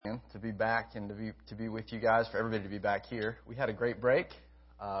be back and to be with you guys, for everybody to be back here. We had a great break.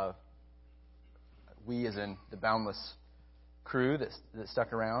 We, as in the Boundless crew that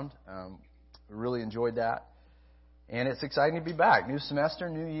stuck around, we really enjoyed that. And it's exciting to be back. New semester,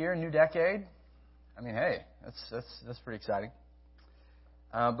 new year, new decade. I mean, hey, that's pretty exciting.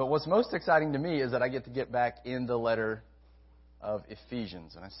 But what's most exciting to me is that I get to get back in the letter of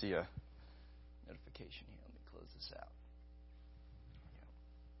Ephesians. And I see a notification here. Let me close this out.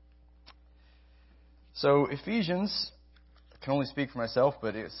 So Ephesians, I can only speak for myself,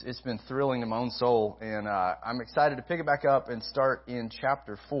 but it's been thrilling to my own soul. And I'm excited to pick it back up and start in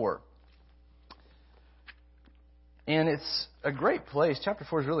chapter 4. And it's a great place. Chapter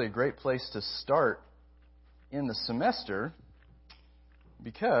 4 is really a great place to start in the semester,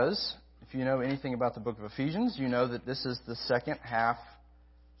 because if you know anything about the book of Ephesians, you know that this is the second half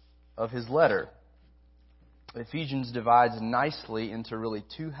of his letter. Ephesians divides nicely into really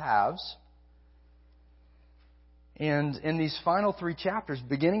two halves. And in these final three chapters,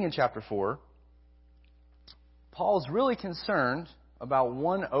 beginning in chapter 4, Paul's really concerned about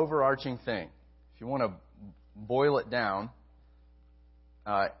one overarching thing. If you want to boil it down,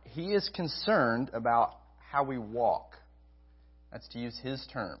 he is concerned about how we walk. That's to use his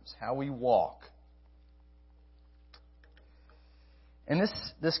terms, how we walk. And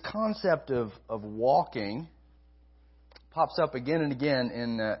this concept of walking pops up again and again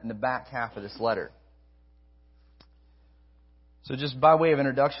in the back half of this letter. So just by way of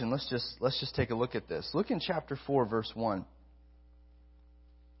introduction, let's just take a look at this. Look in chapter 4, verse 1.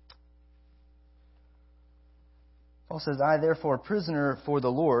 Paul says, I, therefore, prisoner for the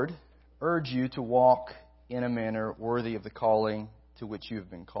Lord, urge you to walk in a manner worthy of the calling to which you have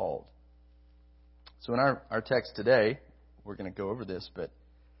been called. So in our text today, we're going to go over this, but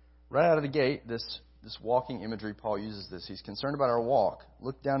right out of the gate, this walking imagery, Paul uses this. He's concerned about our walk.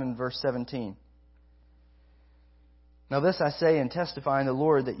 Look down in verse 17. Now this I say and testify in the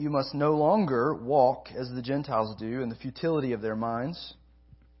Lord, that you must no longer walk as the Gentiles do in the futility of their minds.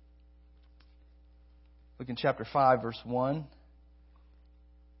 Look in chapter 5, verse 1.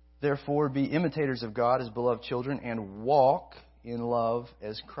 Therefore, be imitators of God as beloved children, and walk in love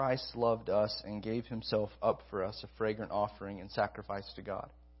as Christ loved us and gave himself up for us, a fragrant offering and sacrifice to God.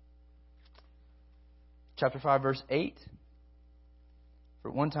 Chapter 5, verse 8. For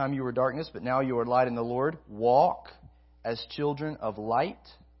at one time you were darkness, but now you are light in the Lord. Walk as children of light.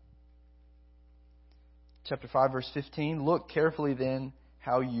 Chapter 5, verse 15. Look carefully then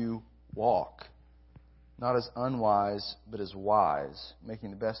how you walk, not as unwise, but as wise,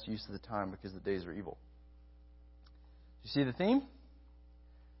 making the best use of the time because the days are evil. You see the theme?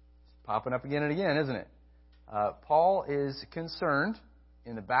 It's popping up again and again, isn't it? Paul is concerned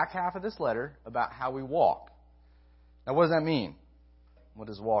in the back half of this letter about how we walk. Now, what does that mean? What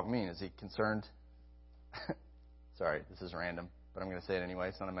does walk mean? Is he concerned? Sorry, this is random, but I'm going to say it anyway.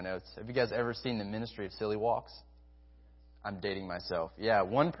 It's not in my notes. Have you guys ever seen the Ministry of Silly Walks? I'm dating myself. Yeah,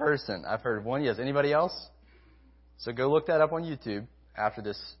 one person. I've heard of one. Yes, anybody else? So go look that up on YouTube after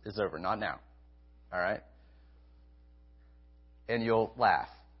this is over. Not now. All right? And you'll laugh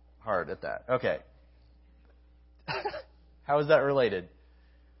hard at that. Okay. How is that related?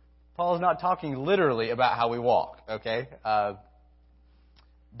 Paul is not talking literally about how we walk, okay?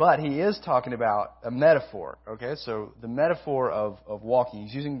 But he is talking about a metaphor, okay? So the metaphor of walking,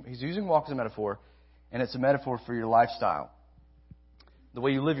 he's using walk as a metaphor, and it's a metaphor for your lifestyle, the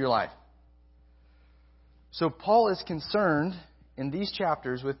way you live your life. So Paul is concerned in these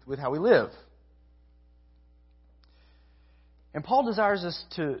chapters with how we live. And Paul desires us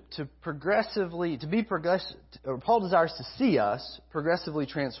Paul desires to see us progressively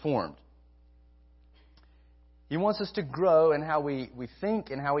transformed. He wants us to grow in how we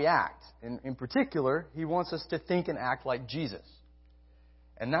think and how we act. In particular, he wants us to think and act like Jesus.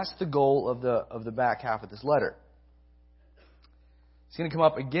 And that's the goal of the back half of this letter. It's going to come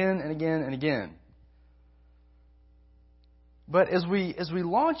up again and again and again. But as we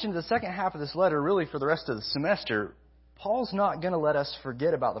launch into the second half of this letter, really for the rest of the semester, Paul's not going to let us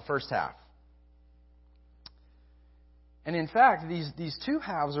forget about the first half. And in fact, these two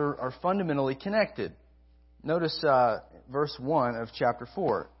halves are fundamentally connected. Notice verse 1 of chapter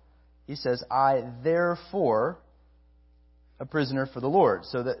 4. He says, I, therefore, a prisoner for the Lord.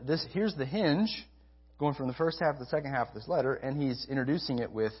 So here's the hinge, going from the first half to the second half of this letter, and he's introducing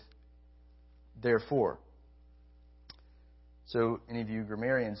it with therefore. So any of you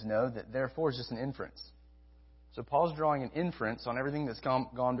grammarians know that therefore is just an inference. So Paul's drawing an inference on everything that's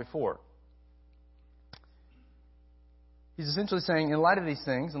gone before. He's essentially saying, in light of these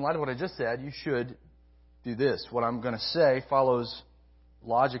things, in light of what I just said, you should do this. What I'm going to say follows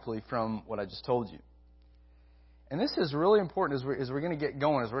logically from what I just told you. And this is really important as we're going to get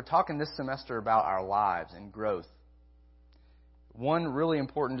going, as we're talking this semester about our lives and growth. One really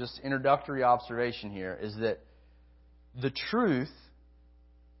important just introductory observation here is that the truth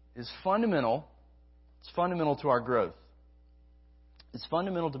is fundamental. It's fundamental to our growth. It's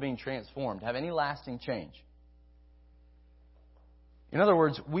fundamental to being transformed, to have any lasting change. In other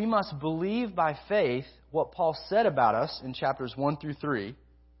words, we must believe by faith what Paul said about us in chapters 1 through 3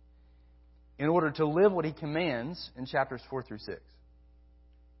 in order to live what he commands in chapters 4 through 6. Does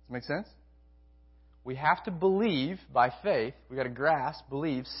that make sense? We have to believe by faith. We've got to grasp,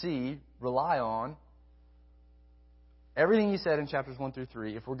 believe, see, rely on everything he said in chapters 1 through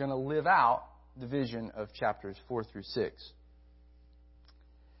 3 if we're going to live out the vision of chapters 4 through 6.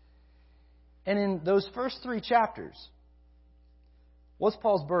 And in those first 3 chapters, what's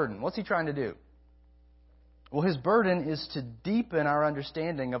Paul's burden? What's he trying to do? Well, his burden is to deepen our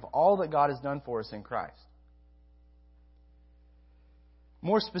understanding of all that God has done for us in Christ.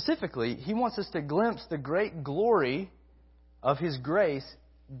 More specifically, he wants us to glimpse the great glory of His grace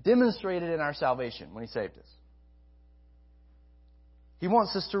demonstrated in our salvation when He saved us. He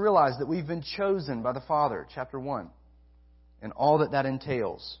wants us to realize that we've been chosen by the Father, chapter 1, and all that that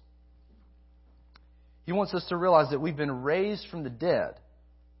entails. He wants us to realize that we've been raised from the dead,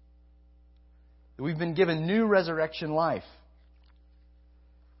 that we've been given new resurrection life,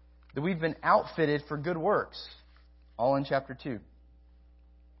 that we've been outfitted for good works, all in chapter 2.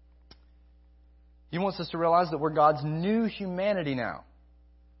 He wants us to realize that we're God's new humanity now,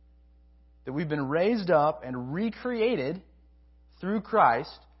 that we've been raised up and recreated through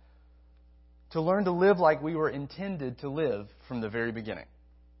Christ to learn to live like we were intended to live from the very beginning.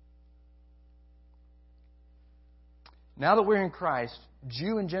 Now that we're in Christ,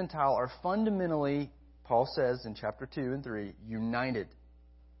 Jew and Gentile are fundamentally, Paul says in chapter 2 and 3, united.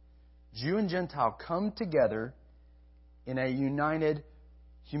 Jew and Gentile come together in a united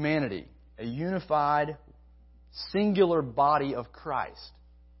humanity, a unified, singular body of Christ,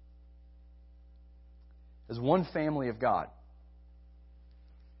 as one family of God.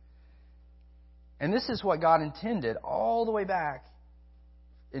 And this is what God intended all the way back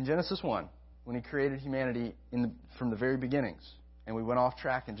in Genesis 1, when He created humanity from the very beginnings. And we went off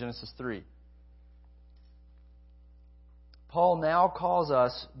track in Genesis 3. Paul now calls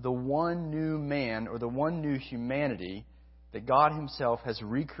us the one new man, or the one new humanity, that God Himself has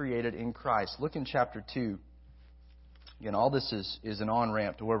recreated in Christ. Look in chapter 2. Again, all this is an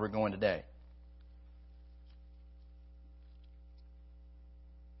on-ramp to where we're going today.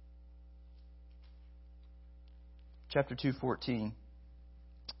 Chapter 2,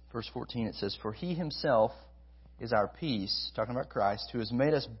 verse 14, it says, "For He Himself is our peace," talking about Christ, "who has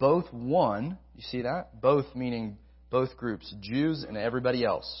made us both one." You see that? Both meaning both groups, Jews and everybody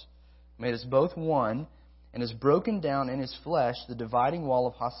else. Made us both one, and has broken down in His flesh the dividing wall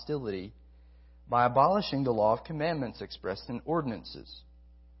of hostility by abolishing the law of commandments expressed in ordinances.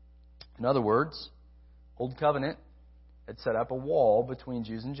 In other words, Old Covenant had set up a wall between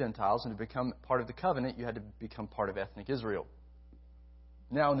Jews and Gentiles, and to become part of the covenant, you had to become part of ethnic Israel.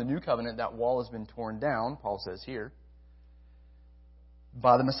 Now, in the New Covenant, that wall has been torn down, Paul says here,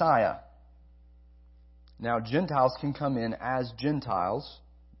 by the Messiah. Now, Gentiles can come in as Gentiles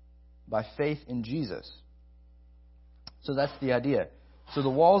by faith in Jesus. So that's the idea. So the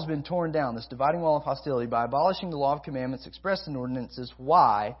wall's been torn down, this dividing wall of hostility, by abolishing the law of commandments expressed in ordinances.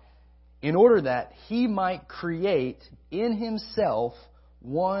 Why? In order that He might create in Himself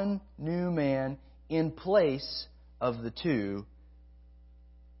one new man in place of the two,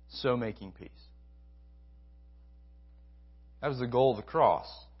 so making peace. That was the goal of the cross,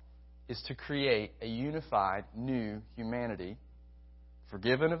 is to create a unified new humanity,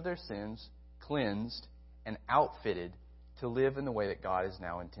 forgiven of their sins, cleansed, and outfitted to live in the way that God is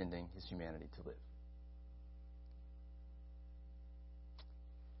now intending His humanity to live.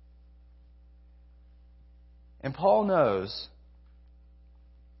 And Paul knows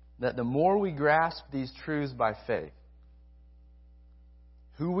that the more we grasp these truths by faith,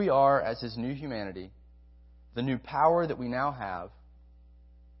 who we are as His new humanity, the new power that we now have,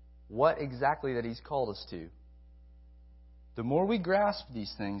 what exactly that He's called us to, the more we grasp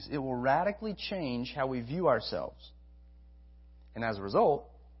these things, it will radically change how we view ourselves. And as a result,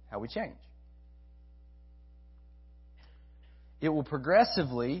 how we change. It will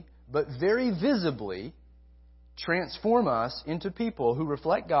progressively, but very visibly, transform us into people who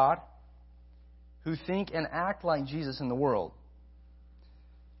reflect God, who think and act like Jesus in the world.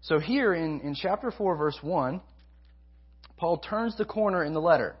 So here in chapter 4, verse 1, Paul turns the corner in the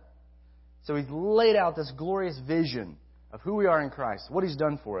letter. So he's laid out this glorious vision of who we are in Christ, what He's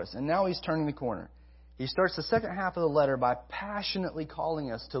done for us. And now He's turning the corner. He starts the second half of the letter by passionately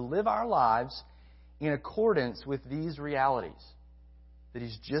calling us to live our lives in accordance with these realities that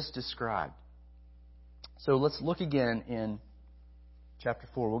He's just described. So let's look again in chapter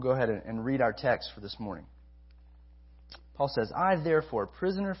 4. We'll go ahead and read our text for this morning. Paul says, I, therefore,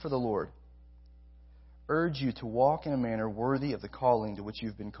 prisoner for the Lord, urge you to walk in a manner worthy of the calling to which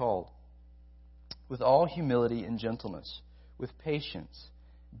you've been called, with all humility and gentleness, with patience,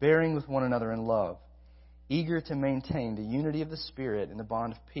 bearing with one another in love, eager to maintain the unity of the Spirit in the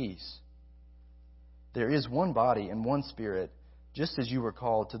bond of peace. There is one body and one Spirit, just as you were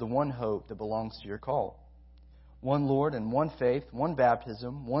called to the one hope that belongs to your call. One Lord and one faith, one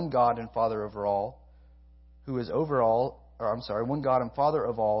baptism, one God and Father over all, who is over all, one God and Father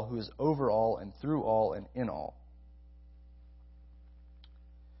of all, who is over all and through all and in all.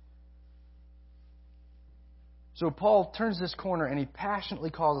 So Paul turns this corner and he passionately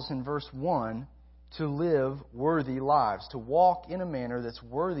calls us in verse 1 to live worthy lives, to walk in a manner that's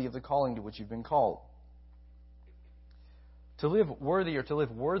worthy of the calling to which you've been called. To live worthy or to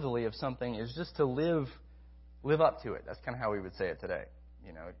live worthily of something is just to live up to it. That's kind of how we would say it today.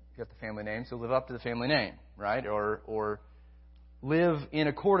 You know, you got the family name, so live up to the family name, right? Or live in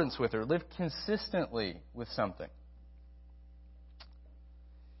accordance with or live consistently with something.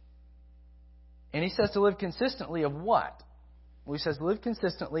 And he says to live consistently of what? Well, he says to live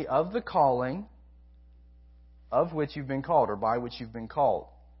consistently of the calling of which you've been called or by which you've been called.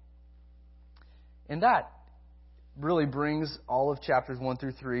 And that really brings all of chapters 1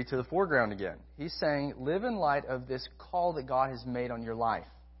 through 3 to the foreground again. He's saying, live in light of this call that God has made on your life.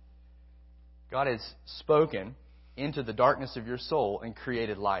 God has spoken into the darkness of your soul and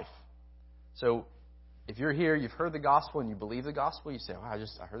created life. So, if you're here, you've heard the gospel and you believe the gospel, you say,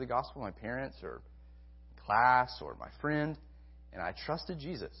 I heard the gospel from my parents or class or my friend, and I trusted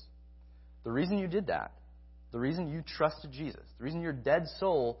Jesus. The reason you did that, the reason you trusted Jesus, the reason your dead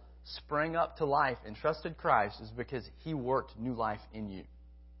soul sprang up to life and trusted Christ is because He worked new life in you.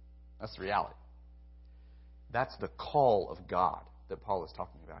 That's the reality. That's the call of God that Paul is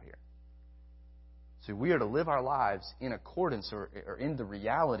talking about here. So we are to live our lives in accordance or in the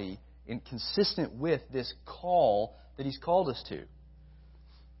reality, consistent with this call that He's called us to.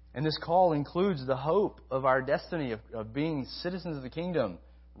 And this call includes the hope of our destiny of being citizens of the kingdom,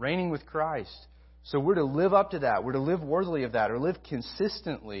 reigning with Christ. So we're to live up to that. We're to live worthily of that or live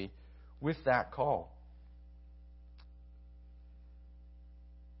consistently with that call.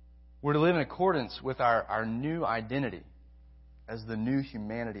 We're to live in accordance with our new identity as the new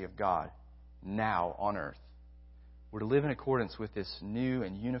humanity of God now on earth. We're to live in accordance with this new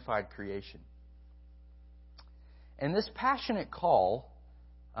and unified creation. And this passionate call,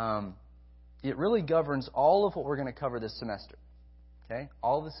 it really governs all of what we're going to cover this semester. Okay?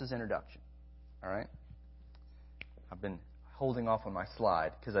 All this is introduction. All right? I've been holding off on my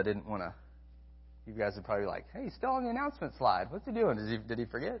slide because I didn't want to. You guys are probably like, hey, he's still on the announcement slide. What's he doing? Did he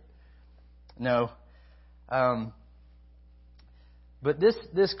forget? No. But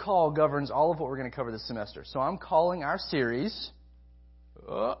this call governs all of what we're going to cover this semester. So I'm calling our series,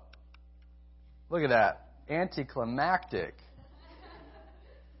 look at that, anticlimactic.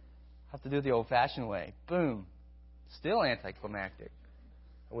 I have to do it the old-fashioned way. Boom. Still anticlimactic.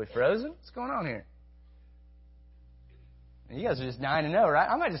 Are we frozen? What's going on here? You guys are just dying to know, right?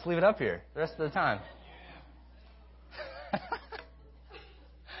 I might just leave it up here the rest of the time.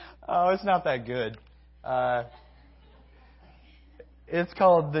 Oh, it's not that good. It's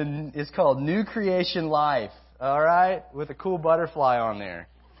called New Creation Life. All right, with a cool butterfly on there.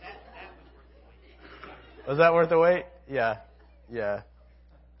 Was that worth the wait? Yeah.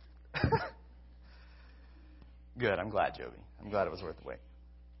 Good. I'm glad, Joby. I'm glad it was worth the wait.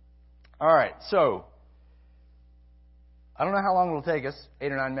 All right, so I don't know how long it'll take us,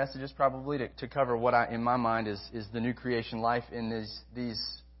 8 or 9 messages probably, to cover what in my mind is the new creation life in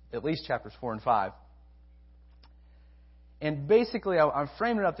these at least chapters 4 and 5. And basically, I'm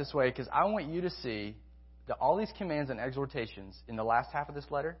framing it up this way because I want you to see that all these commands and exhortations in the last half of this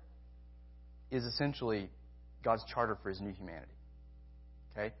letter is essentially God's charter for His new humanity.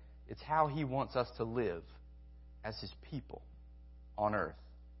 Okay? It's how He wants us to live as His people on earth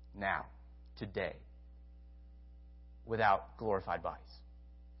now, today, without glorified bodies.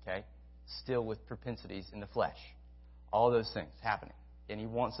 Okay? Still with propensities in the flesh. All those things happening. And He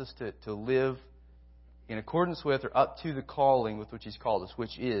wants us to live in accordance with or up to the calling with which He's called us,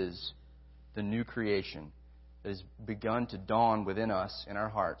 which is the new creation that has begun to dawn within us in our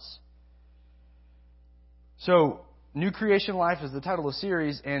hearts. So, New Creation Life is the title of the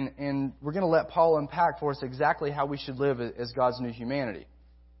series, and we're going to let Paul unpack for us exactly how we should live as God's new humanity.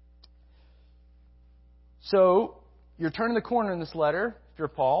 So, you're turning the corner in this letter, if you're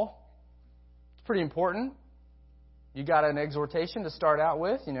Paul. It's pretty important. You got an exhortation to start out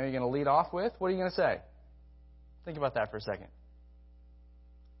with. You're going to lead off with. What are you going to say? Think about that for a second.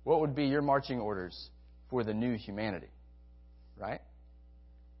 What would be your marching orders for the new humanity? Right?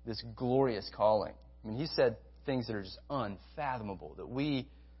 This glorious calling. I mean, he said things that are just unfathomable.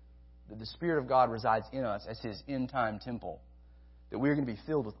 That the Spirit of God resides in us as His end-time temple. That we're going to be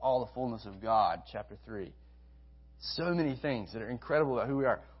filled with all the fullness of God, chapter 3. So many things that are incredible about who we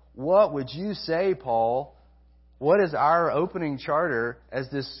are. What would you say, Paul? What is our opening charter as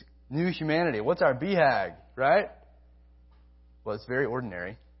this new humanity? What's our BHAG, right? Well, it's very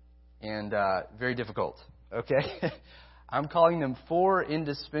ordinary and very difficult, okay? I'm calling them 4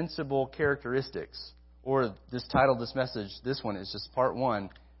 indispensable characteristics. Or this title, this message, this one is just part 1,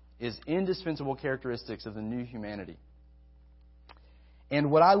 is indispensable characteristics of the new humanity.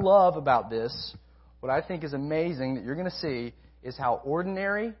 And what I love about this, what I think is amazing that you're going to see, is how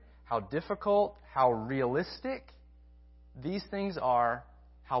ordinary, how difficult, how realistic these things are,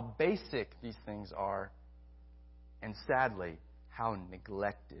 how basic these things are, and sadly, how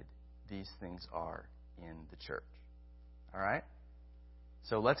neglected these things are in the church. All right?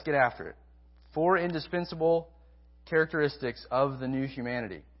 So let's get after it. 4 indispensable characteristics of the new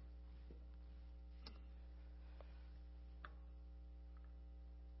humanity.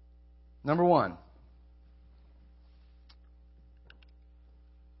 Number 1,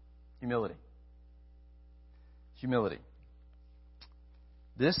 humility. Humility.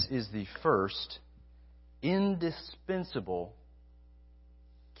 This is the first indispensable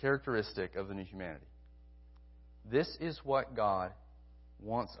characteristic of the new humanity. This is what God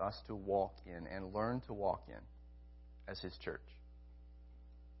wants us to walk in and learn to walk in as His church.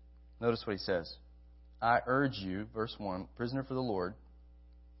 Notice what He says. I urge you, verse 1, prisoner for the Lord.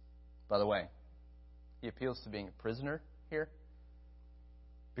 By the way, He appeals to being a prisoner here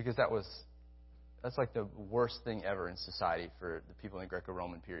because that's like the worst thing ever in society for the people in the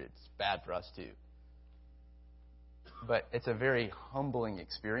Greco-Roman period. It's bad for us too. But it's a very humbling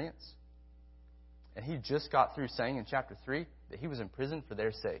experience. And he just got through saying in chapter 3 that he was in prison for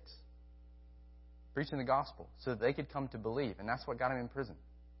their sakes. Preaching the gospel so that they could come to believe. And that's what got him in prison.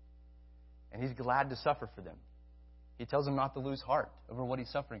 And he's glad to suffer for them. He tells them not to lose heart over what he's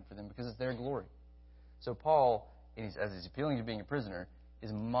suffering for them because it's their glory. So Paul, as he's appealing to being a prisoner,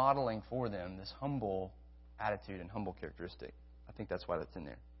 is modeling for them this humble attitude and humble characteristic. I think that's why that's in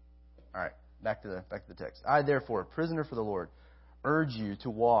there. All right, back to the text. I, therefore, prisoner for the Lord, urge you to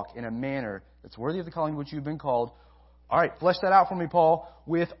walk in a manner that's worthy of the calling which you've been called. All right, flesh that out for me, Paul.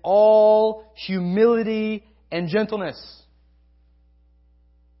 With all humility and gentleness.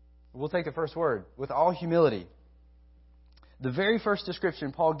 We'll take the first word. With all humility. The very first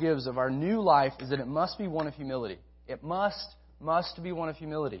description Paul gives of our new life is that it must be one of humility. It must be one of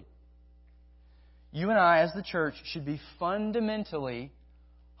humility. You and I, as the church, should be fundamentally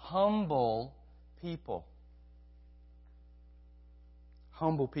humble people.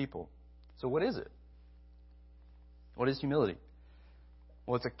 Humble people. So what is it? What is humility?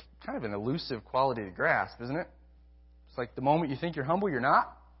 Well, it's a kind of an elusive quality to grasp, isn't it? It's like the moment you think you're humble, you're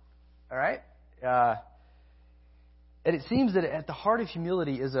not. All right? And it seems that at the heart of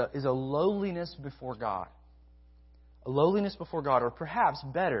humility is a lowliness before God. A lowliness before God, or perhaps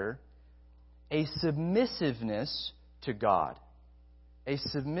better, a submissiveness to God. A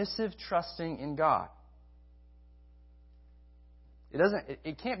submissive trusting in God.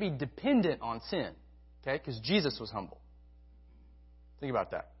 It can't be dependent on sin, okay? Because Jesus was humble. Think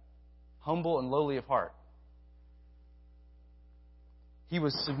about that. Humble and lowly of heart. He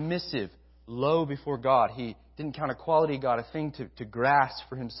was submissive, low before God. He didn't count equality of God a thing to grasp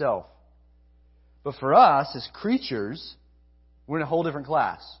for himself. But for us, as creatures, we're in a whole different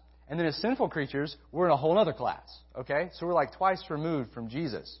class. And then as sinful creatures, we're in a whole other class. Okay? So we're like twice removed from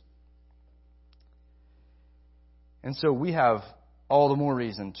Jesus. And so we have all the more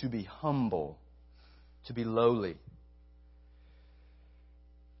reason to be humble, to be lowly.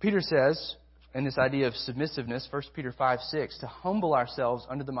 Peter says, in this idea of submissiveness, 1 Peter 5:6, to humble ourselves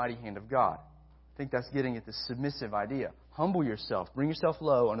under the mighty hand of God. I think that's getting at the submissive idea. Humble yourself. Bring yourself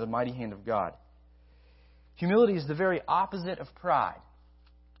low under the mighty hand of God. Humility is the very opposite of pride.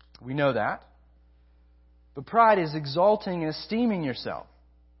 We know that. But pride is exalting and esteeming yourself.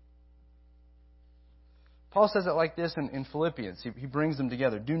 Paul says it like this in Philippians. He brings them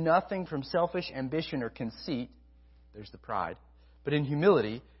together. Do nothing from selfish ambition or conceit. There's the pride. But in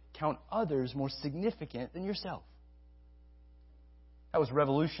humility, count others more significant than yourself. That was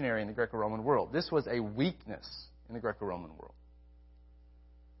revolutionary in the Greco-Roman world. This was a weakness in the Greco-Roman world.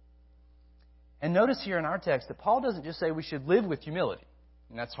 And notice here in our text that Paul doesn't just say we should live with humility,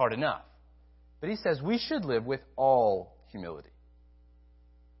 and that's hard enough. But he says we should live with all humility.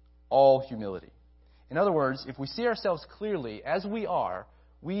 All humility. In other words, if we see ourselves clearly as we are,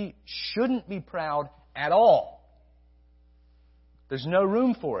 we shouldn't be proud at all. There's no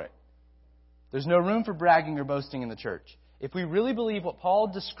room for it. There's no room for bragging or boasting in the church. If we really believe what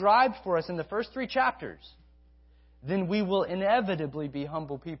Paul described for us in the first 3 chapters, then we will inevitably be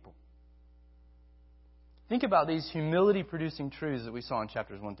humble people. Think about these humility-producing truths that we saw in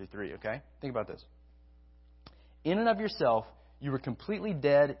chapters 1 through 3, okay? Think about this. In and of yourself, you were completely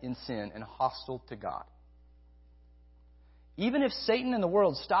dead in sin and hostile to God. Even if Satan and the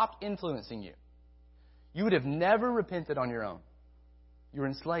world stopped influencing you, you would have never repented on your own. You were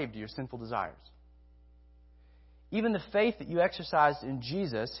enslaved to your sinful desires. Even the faith that you exercised in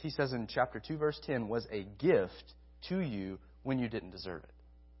Jesus, he says in chapter 2, verse 10, was a gift to you when you didn't deserve it.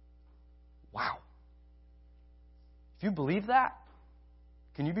 Wow. If you believe that,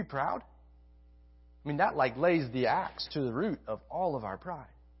 can you be proud? I mean, that lays the axe to the root of all of our pride.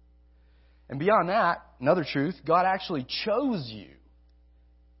 And beyond that, another truth, God actually chose you.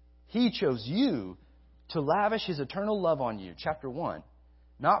 He chose you to lavish His eternal love on you, chapter 1.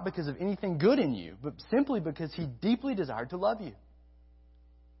 Not because of anything good in you, but simply because He deeply desired to love you.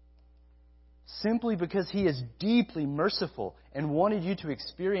 Simply because He is deeply merciful and wanted you to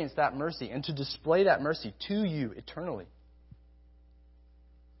experience that mercy and to display that mercy to you eternally.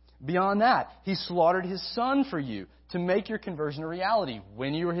 Beyond that, He slaughtered His Son for you to make your conversion a reality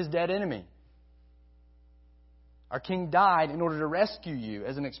when you were His dead enemy. Our King died in order to rescue you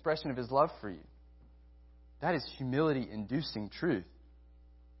as an expression of His love for you. That is humility-inducing truth.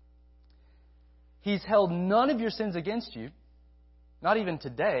 He's held none of your sins against you, not even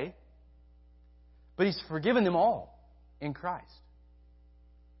today, but He's forgiven them all in Christ.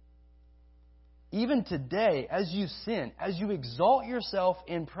 Even today, as you sin, as you exalt yourself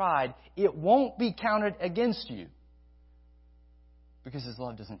in pride, it won't be counted against you because His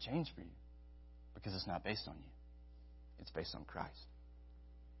love doesn't change for you, because it's not based on you. It's based on Christ.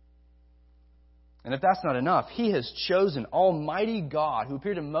 And if that's not enough, He has chosen, Almighty God, who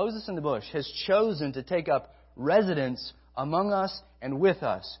appeared to Moses in the bush, has chosen to take up residence among us and with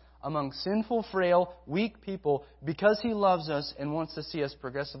us, among sinful, frail, weak people, because He loves us and wants to see us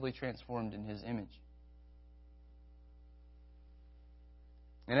progressively transformed in His image.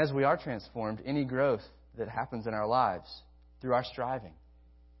 And as we are transformed, any growth that happens in our lives through our striving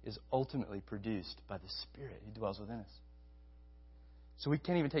is ultimately produced by the Spirit who dwells within us. So we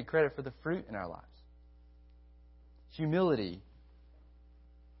can't even take credit for the fruit in our lives. Humility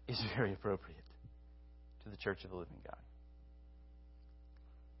is very appropriate to the church of the living God.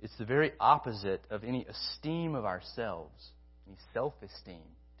 It's the very opposite of any esteem of ourselves, any self-esteem,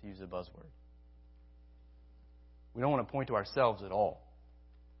 to use a buzzword. We don't want to point to ourselves at all.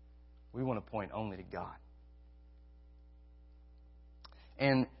 We want to point only to God.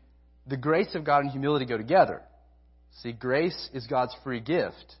 And the grace of God and humility go together. See, grace is God's free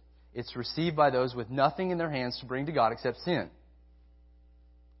gift. It's received by those with nothing in their hands to bring to God except sin.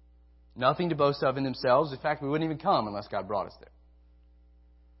 Nothing to boast of in themselves. In fact, we wouldn't even come unless God brought us there.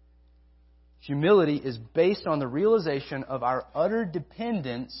 Humility is based on the realization of our utter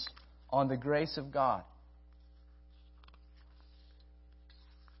dependence on the grace of God.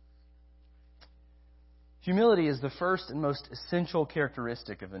 Humility is the first and most essential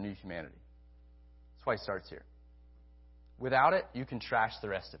characteristic of the new humanity. That's why it starts here. Without it, you can trash the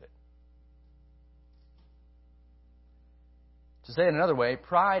rest of it. To say it another way,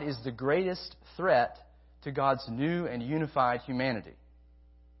 pride is the greatest threat to God's new and unified humanity.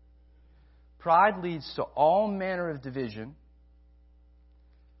 Pride leads to all manner of division.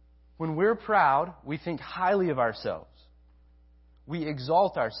 When we're proud, we think highly of ourselves. We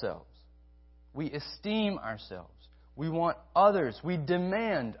exalt ourselves. We esteem ourselves. We want others, we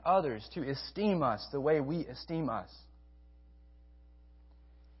demand others to esteem us the way we esteem us.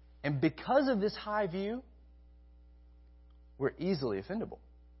 And because of this high view, we're easily offendable.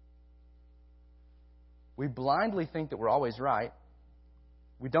 We blindly think that we're always right.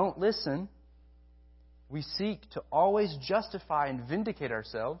 We don't listen. We seek to always justify and vindicate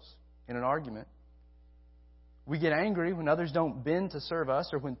ourselves in an argument. We get angry when others don't bend to serve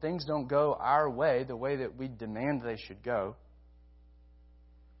us or when things don't go our way, the way that we demand they should go.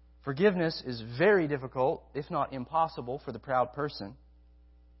 Forgiveness is very difficult, if not impossible, for the proud person.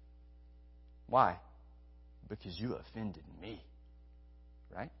 Why? Because you offended me,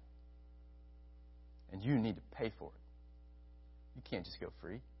 right? And you need to pay for it. You can't just go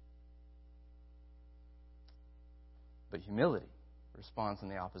free. But humility responds in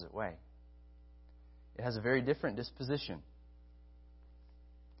the opposite way. It has a very different disposition.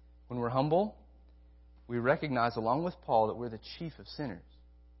 When we're humble, we recognize, along with Paul, that we're the chief of sinners.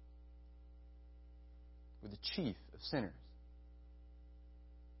 We're the chief of sinners.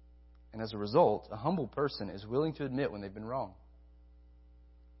 And as a result, a humble person is willing to admit when they've been wrong,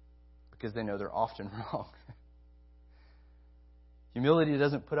 because they know they're often wrong. Humility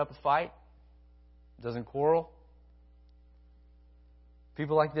doesn't put up a fight, doesn't quarrel.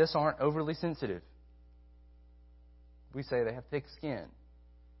 People like this aren't overly sensitive. We say they have thick skin.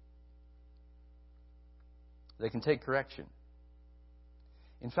 They can take correction.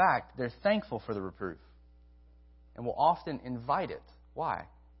 In fact, they're thankful for the reproof and will often invite it. Why?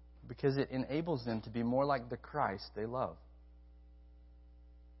 Because it enables them to be more like the Christ they love.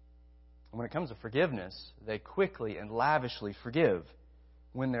 And when it comes to forgiveness, they quickly and lavishly forgive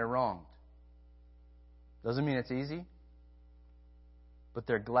when they're wronged. Doesn't mean it's easy, but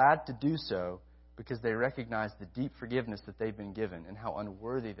they're glad to do so because they recognize the deep forgiveness that they've been given and how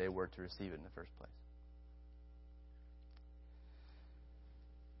unworthy they were to receive it in the first place.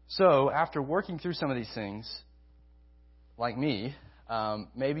 So, after working through some of these things, like me,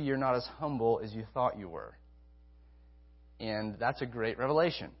 maybe you're not as humble as you thought you were. And that's a great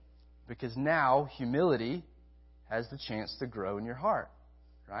revelation, because now humility has the chance to grow in your heart,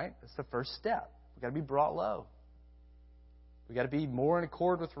 right? That's the first step. We've got to be brought low. We've got to be more in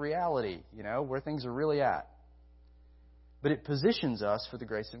accord with reality, where things are really at. But it positions us for the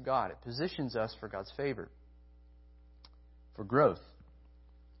grace of God. It positions us for God's favor, for growth.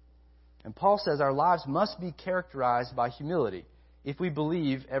 And Paul says our lives must be characterized by humility if we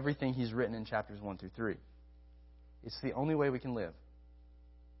believe everything he's written in chapters 1 through 3. It's the only way we can live.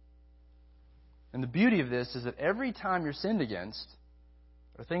 And the beauty of this is that every time you're sinned against,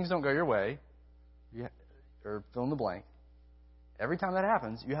 or things don't go your way, or fill in the blank, every time that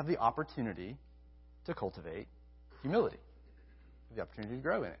happens, you have the opportunity to cultivate humility. You have the opportunity to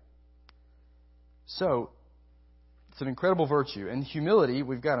grow in it. So, it's an incredible virtue. And humility,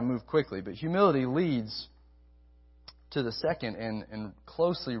 we've got to move quickly, but humility leads to the second and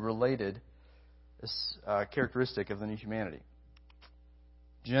closely related characteristic of the new humanity.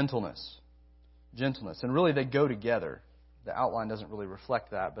 Gentleness. Gentleness. And really they go together. The outline doesn't really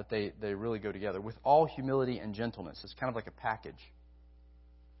reflect that, but they really go together. With all humility and gentleness. It's kind of like a package.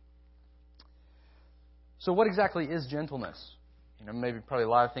 So what exactly is gentleness? Maybe probably a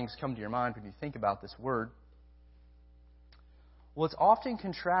lot of things come to your mind when you think about this word. Well, it's often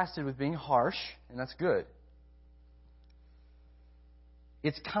contrasted with being harsh, and that's good.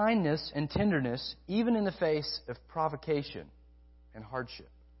 It's kindness and tenderness, even in the face of provocation and hardship.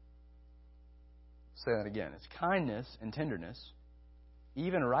 Say that again. It's kindness and tenderness,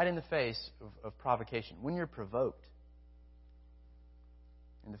 even right in the face of provocation. When you're provoked,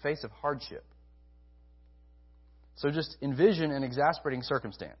 in the face of hardship. So just envision an exasperating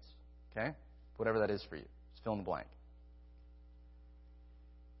circumstance, okay? Whatever that is for you. Just fill in the blank.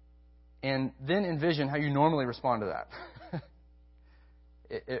 And then envision how you normally respond to that.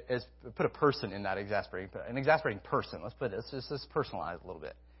 Put a person in that an exasperating person. Let's just personalize a little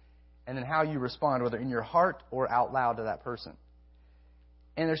bit. And then how you respond, whether in your heart or out loud to that person.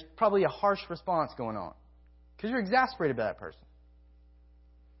 And there's probably a harsh response going on, because you're exasperated by that person.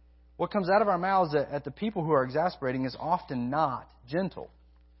 What comes out of our mouths at the people who are exasperating is often not gentle.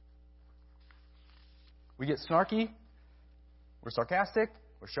 We get snarky, we're sarcastic,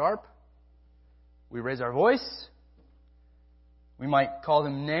 we're sharp, we raise our voice, we might call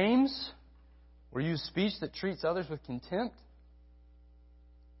them names, or use speech that treats others with contempt.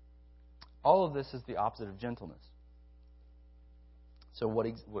 All of this is the opposite of gentleness. So what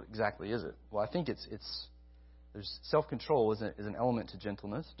exactly is it? Well, I think there's self-control is an element to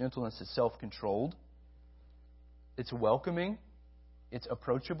gentleness. Gentleness is self-controlled. It's welcoming. It's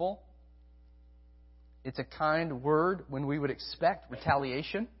approachable. It's a kind word when we would expect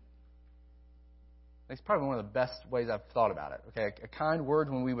retaliation. It's probably one of the best ways I've thought about it. Okay, a kind word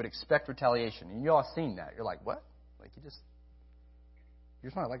when we would expect retaliation. And you all have seen that. You're like, what? Like you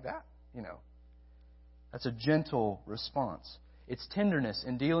respond like that? That's a gentle response. It's tenderness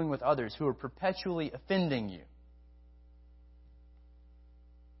in dealing with others who are perpetually offending you.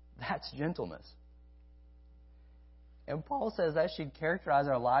 That's gentleness. And Paul says that should characterize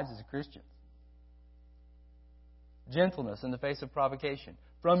our lives as Christians. Gentleness in the face of provocation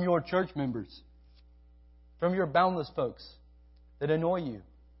from your church members, from your boundless folks that annoy you,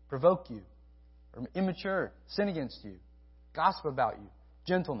 provoke you, are immature, sin against you, gossip about you.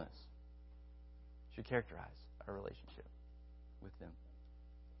 Gentleness should characterize our relationship. with them.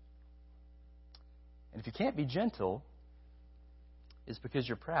 And if you can't be gentle, it's because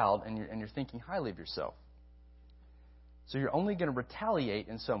you're proud and you're thinking highly of yourself. So you're only going to retaliate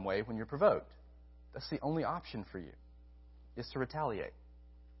in some way when you're provoked. That's the only option for you, is to retaliate.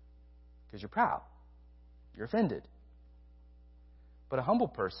 Because you're proud. You're offended. But a humble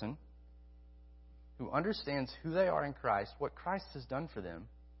person who understands who they are in Christ, what Christ has done for them,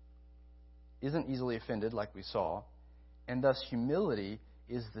 isn't easily offended like we saw, and thus humility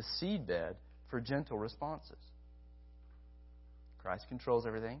is the seedbed for gentle responses. Christ controls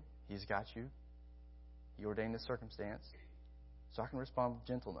everything. He's got you. He ordained the circumstance. So I can respond with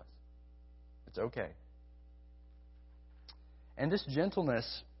gentleness. It's okay. And this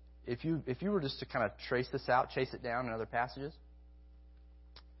gentleness, if you were just to kind of trace this out, chase it down in other passages,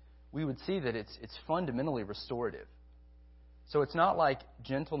 we would see that it's fundamentally restorative. So it's not like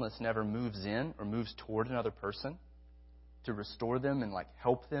gentleness never moves in or moves toward another person to restore them and like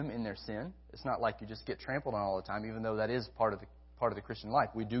help them in their sin. It's not like you just get trampled on all the time, even though that is part of the Christian life.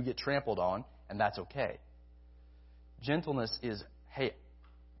 We do get trampled on, and that's okay. Gentleness is, hey,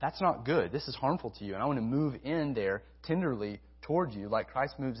 that's not good. This is harmful to you, and I want to move in there tenderly toward you like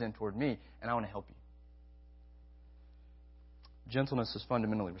Christ moves in toward me, and I want to help you. Gentleness is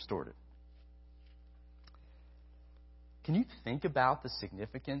fundamentally restorative. Can you think about the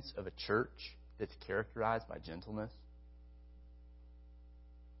significance of a church that's characterized by gentleness?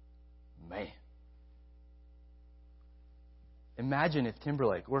 Man. Imagine if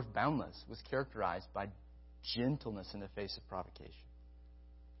Timberlake or if Boundless was characterized by gentleness in the face of provocation.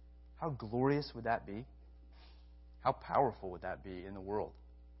 How glorious would that be? How powerful would that be in the world?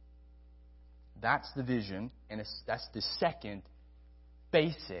 That's the vision, and that's the second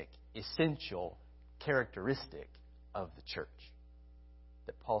basic, essential characteristic of the church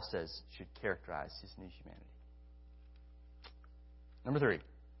that Paul says should characterize his new humanity. Number 3,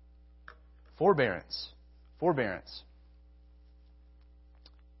 forbearance. Forbearance.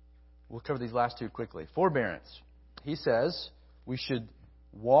 We'll cover these last two quickly. Forbearance. He says we should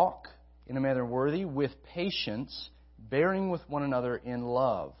walk in a manner worthy with patience, bearing with one another in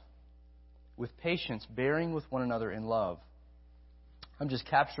love. With patience, bearing with one another in love. I'm just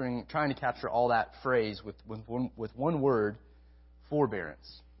trying to capture all that phrase with one word,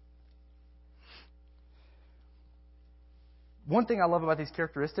 forbearance. One thing I love about these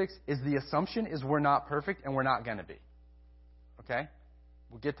characteristics is the assumption is we're not perfect and we're not going to be. Okay?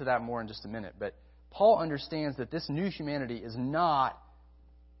 We'll get to that more in just a minute. But Paul understands that this new humanity is not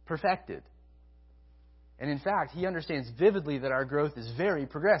perfected. And in fact, he understands vividly that our growth is very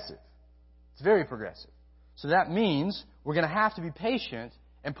progressive. It's very progressive. So that means we're going to have to be patient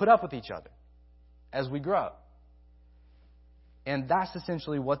and put up with each other as we grow. And that's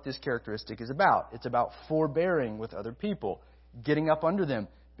essentially what this characteristic is about. It's about forbearing with other people, getting up under them,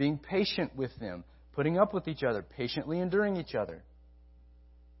 being patient with them, putting up with each other, patiently enduring each other.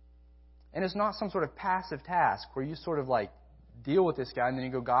 And it's not some sort of passive task where you sort of like deal with this guy and then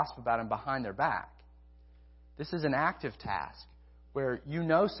you go gossip about him behind their back. This is an active task where you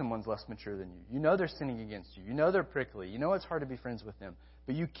know someone's less mature than you. You know they're sinning against you. You know they're prickly. You know it's hard to be friends with them.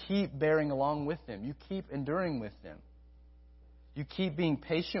 But you keep bearing along with them. You keep enduring with them. You keep being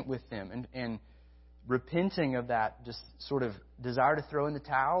patient with them and repenting of that just sort of desire to throw in the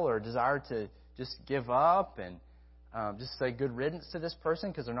towel or desire to just give up and just say good riddance to this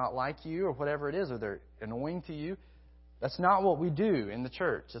person because they're not like you or whatever it is, or they're annoying to you. That's not what we do in the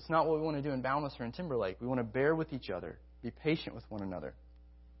church. That's not what we want to do in Boundless or in Timberlake. We want to bear with each other, be patient with one another.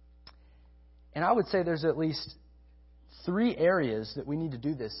 And I would say there's at least 3 areas that we need to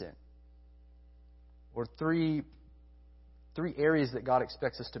do this in, or three areas that God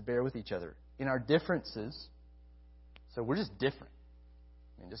expects us to bear with each other. In our differences, so we're just different.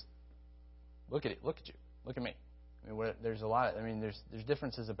 I mean, just look at it. Look at you. Look at me. I mean, there's a lot. There's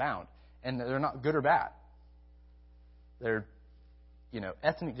differences abound, and they're not good or bad. They're,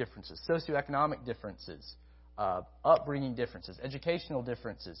 ethnic differences, socioeconomic differences, upbringing differences, educational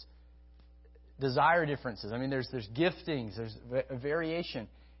differences, desire differences. I mean, there's giftings, there's a variation,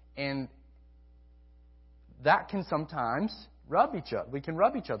 and that can sometimes rub each other. We can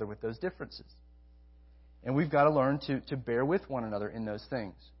rub each other with those differences, and we've got to learn to bear with one another in those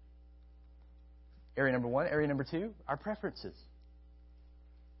things. Area number 1. Area number 2, our preferences.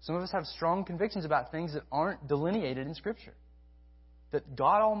 Some of us have strong convictions about things that aren't delineated in Scripture, that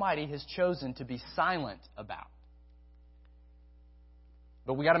God Almighty has chosen to be silent about.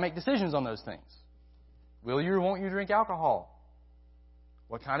 But we got to make decisions on those things. Will you or won't you drink alcohol?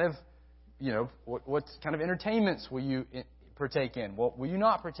 What kind of, what kind of entertainments will you partake in? What will you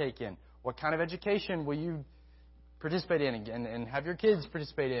not partake in? What kind of education will you participate in and have your kids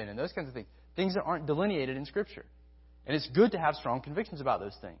participate in and those kinds of things. Things that aren't delineated in Scripture. And it's good to have strong convictions about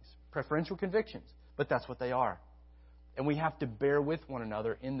those things. Preferential convictions. But that's what they are. And we have to bear with one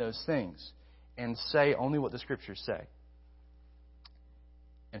another in those things and say only what the Scriptures say.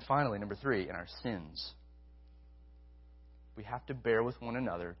 And finally, number 3, in our sins. We have to bear with one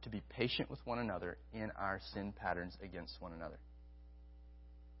another, to be patient with one another in our sin patterns against one another.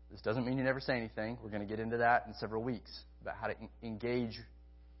 This doesn't mean you never say anything. We're going to get into that in several weeks about how to engage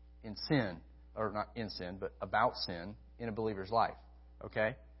in sin, or not in sin, but about sin in a believer's life.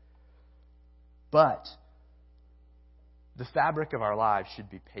 Okay? But the fabric of our lives should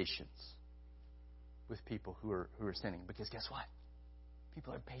be patience with people who are sinning. Because guess what?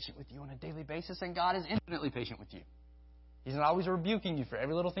 People are patient with you on a daily basis, and God is infinitely patient with you. He's not always rebuking you for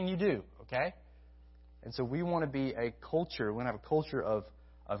every little thing you do, okay? And so we want to be a culture, we want to have a culture of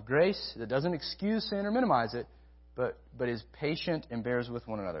grace that doesn't excuse sin or minimize it, but is patient and bears with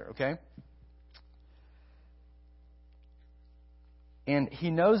one another, okay? And he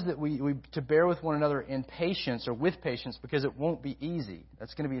knows that we to bear with one another in patience or with patience because it won't be easy.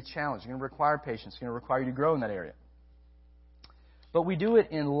 That's going to be a challenge. It's going to require patience. It's going to require you to grow in that area. But we do it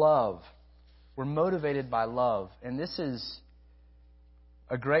in love. We're motivated by love. And this is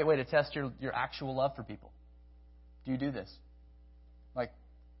a great way to test your actual love for people. Do you do this? Like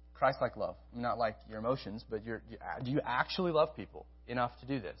Christ-like love. Not like your emotions, but do you actually love people enough to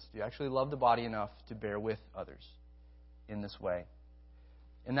do this? Do you actually love the body enough to bear with others in this way?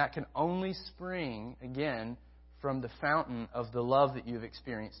 And that can only spring, again, from the fountain of the love that you've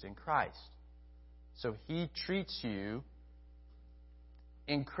experienced in Christ. So He treats you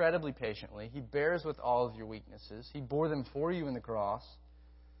incredibly patiently. He bears with all of your weaknesses. He bore them for you in the cross.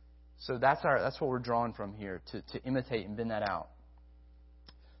 So that's what we're drawn from here, to imitate and bend that out.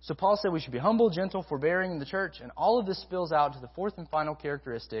 So Paul said we should be humble, gentle, forbearing in the church, and all of this spills out to the fourth and final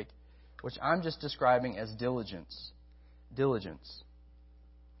characteristic, which I'm just describing as diligence. Diligence.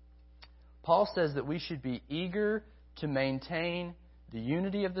 Paul says that we should be eager to maintain the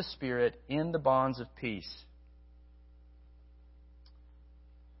unity of the Spirit in the bonds of peace.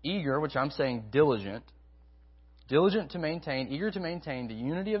 Eager, which I'm saying diligent. Diligent to maintain, eager to maintain the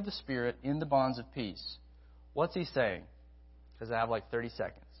unity of the Spirit in the bonds of peace. What's he saying? Because I have like 30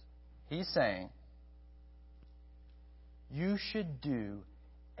 seconds. He's saying, you should do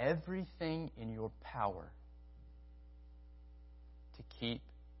everything in your power to keep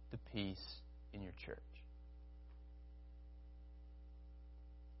the peace in your church.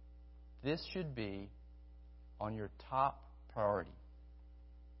 This should be on your top priority.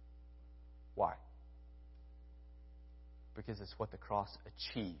 Why? Because it's what the cross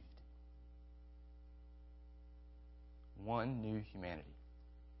achieved. One new humanity.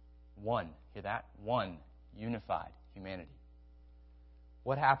 One. Hear that? One unified humanity.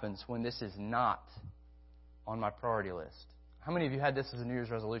 What happens when this is not on my priority list? How many of you had this as a New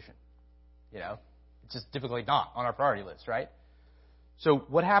Year's resolution? You know, it's just typically not on our priority list, right? So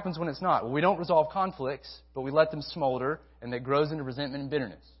what happens when it's not? Well, we don't resolve conflicts, but we let them smolder, and that grows into resentment and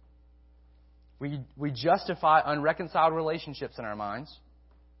bitterness. We justify unreconciled relationships in our minds.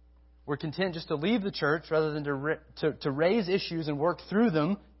 We're content just to leave the church rather than to raise issues and work through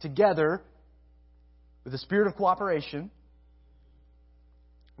them together with a spirit of cooperation.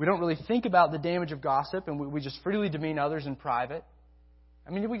 We don't really think about the damage of gossip, and we just freely demean others in private. I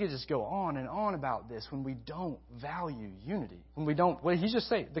mean, we could just go on and on about this when we don't value unity. When we don't, well, he's just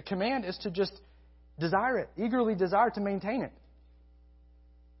saying, the command is to just desire it, eagerly desire to maintain it.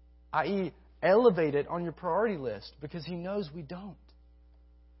 I.e., elevate it on your priority list, because he knows we don't.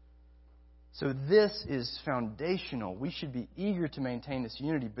 So this is foundational. We should be eager to maintain this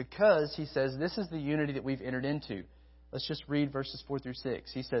unity because, he says, this is the unity that we've entered into. Let's just read verses 4 through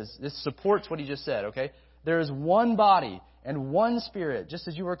 6. He says, this supports what he just said, okay? There is one body and one Spirit, just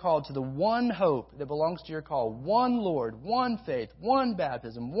as you were called to the one hope that belongs to your call, one Lord, one faith, one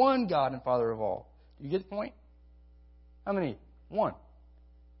baptism, one God and Father of all. Do you get the point? How many? One.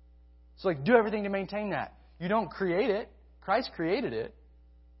 So, do everything to maintain that. You don't create it. Christ created it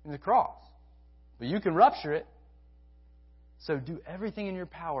in the cross. But you can rupture it. So do everything in your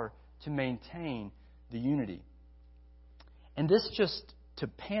power to maintain the unity. And this, just to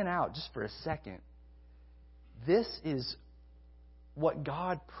pan out just for a second, this is what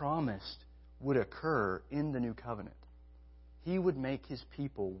God promised would occur in the new covenant. He would make His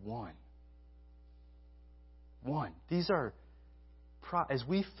people one. One. These are, as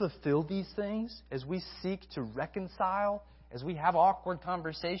we fulfill these things, as we seek to reconcile, as we have awkward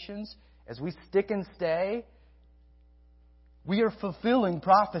conversations, as we stick and stay, we are fulfilling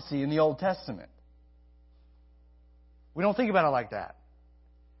prophecy in the Old Testament. We don't think about it like that.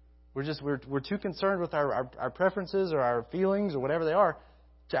 We're too concerned with our preferences or our feelings or whatever they are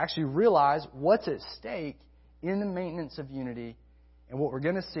to actually realize what's at stake in the maintenance of unity. And what we're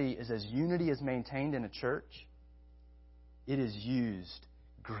going to see is as unity is maintained in a church, it is used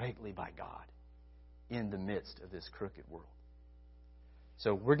greatly by God in the midst of this crooked world.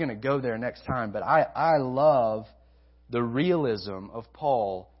 So we're going to go there next time. But I love the realism of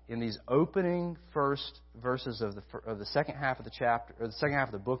Paul in these opening first verses of the second half of the chapter, or the second half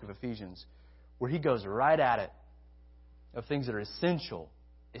of the book of Ephesians, where he goes right at it of things that are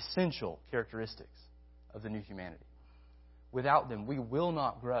essential characteristics of the new humanity. Without them, we will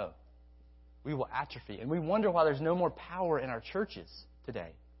not grow. We will atrophy. And we wonder why there's no more power in our churches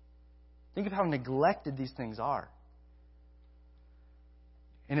today. Think of how neglected these things are.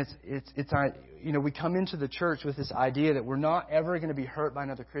 And we come into the church with this idea that we're not ever going to be hurt by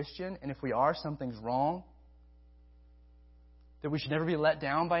another Christian, and if we are, something's wrong. That we should never be let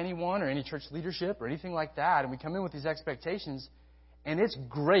down by anyone or any church leadership or anything like that. And we come in with these expectations, and it's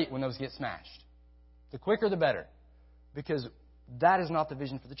great when those get smashed. The quicker, the better. Because that is not the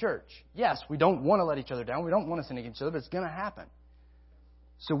vision for the church. Yes, we don't want to let each other down. We don't want to sin against each other, but it's going to happen.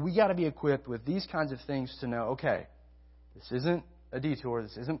 So we got to be equipped with these kinds of things to know, okay, this isn't a detour.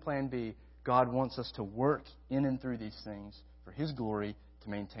 This isn't plan B. God wants us to work in and through these things for His glory to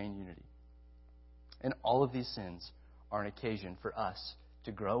maintain unity. And all of these sins are an occasion for us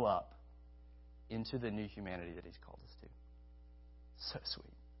to grow up into the new humanity that He's called us to. So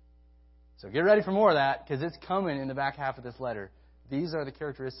sweet. So get ready for more of that, because it's coming in the back half of this letter. These are the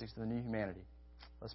characteristics of the new humanity.